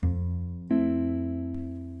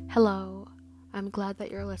Hello, I'm glad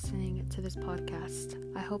that you're listening to this podcast.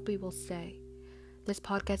 I hope we will stay. This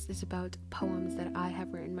podcast is about poems that I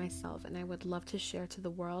have written myself and I would love to share to the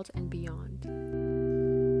world and beyond.